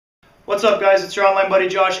What's up, guys? It's your online buddy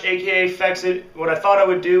Josh, aka Fexit. What I thought I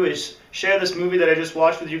would do is share this movie that I just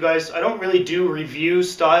watched with you guys. I don't really do review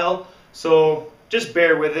style, so just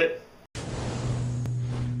bear with it.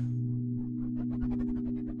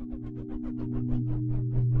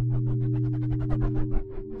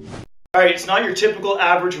 Alright, it's not your typical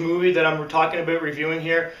average movie that I'm talking about reviewing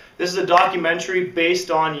here. This is a documentary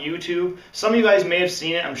based on YouTube. Some of you guys may have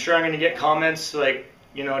seen it. I'm sure I'm going to get comments like,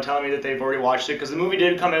 telling me that they've already watched it, because the movie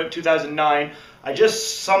did come out in 2009. I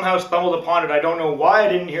just somehow stumbled upon it. I don't know why I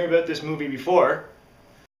didn't hear about this movie before.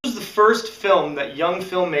 This was the first film that young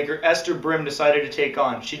filmmaker Esther Brim decided to take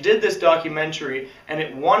on. She did this documentary and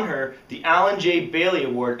it won her the Alan J. Bailey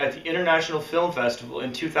Award at the International Film Festival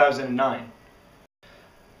in 2009.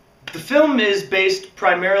 The film is based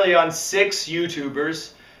primarily on 6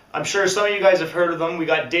 YouTubers. I'm sure some of you guys have heard of them. We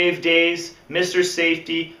got Davedays,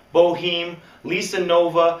 MrSafety, Bohem,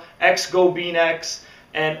 LisaNova, Xgobobeanx,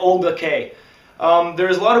 and OlgKay.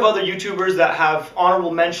 There's a lot of other YouTubers that have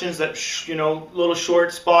honorable mentions, that little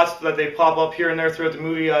short spots that they pop up here and there throughout the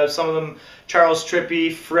movie. Some of them: Charles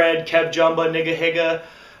Trippy, Fred, Kev Jumba, Nigga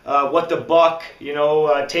Higa, What the Buck,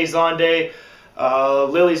 Tayzonde,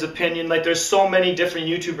 Lily's Opinion. Like, there's so many different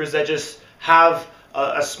YouTubers that just have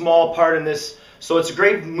a small part in this. So it's a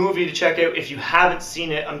great movie to check out if you haven't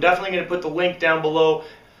seen it. I'm definitely going to put the link down below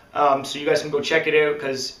so you guys can go check it out,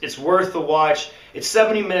 because it's worth the watch. It's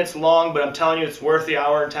 70 minutes long, but I'm telling you, it's worth the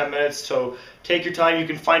hour and 10 minutes. So take your time. You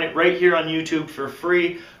can find it right here on YouTube for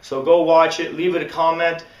free. So go watch it, leave it a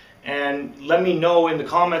comment, and let me know in the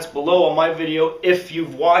comments below on my video if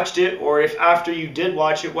you've watched it, or if after you did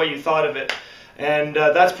watch it, what you thought of it. And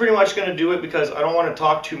that's pretty much going to do it, because I don't want to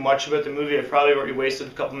talk too much about the movie. I've probably already wasted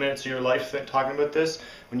a couple minutes of your life talking about this,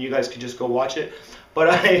 when you guys could just go watch it. But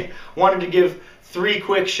I wanted to give 3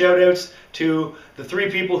 quick shout outs to the 3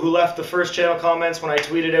 people who left the first channel comments when I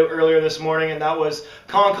tweeted out earlier this morning, and that was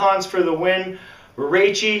Concons for the win,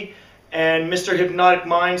 Rachie, and Mr. Hypnotic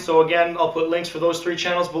Mind. So again, I'll put links for those 3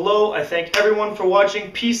 channels below. I thank everyone for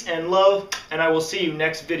watching. Peace and love, and I will see you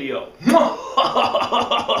next video.